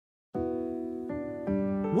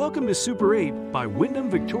Welcome to Super 8 by Wyndham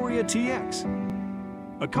Victoria TX.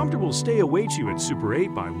 A comfortable stay awaits you at Super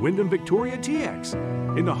 8 by Wyndham Victoria TX,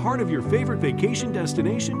 in the heart of your favorite vacation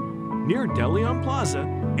destination, near DeLeon Plaza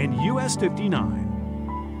and US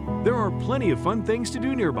 59. There are plenty of fun things to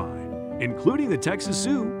do nearby, including the Texas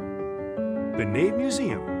Zoo, the Nave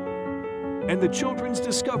Museum, and the Children's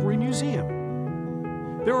Discovery Museum.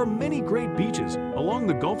 There are many great beaches along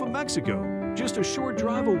the Gulf of Mexico, just a short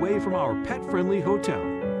drive away from our pet-friendly hotel.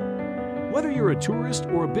 Whether you're a tourist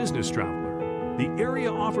or a business traveler, the area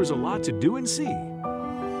offers a lot to do and see.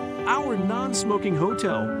 Our non-smoking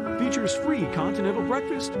hotel features free continental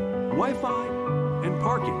breakfast, Wi-Fi, and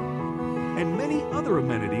parking, and many other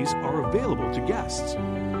amenities are available to guests.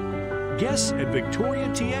 Guests at Victoria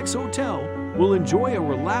TX Hotel will enjoy a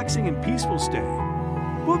relaxing and peaceful stay.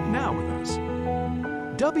 Book now with us.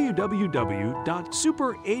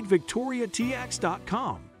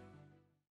 www.super8victoriatx.com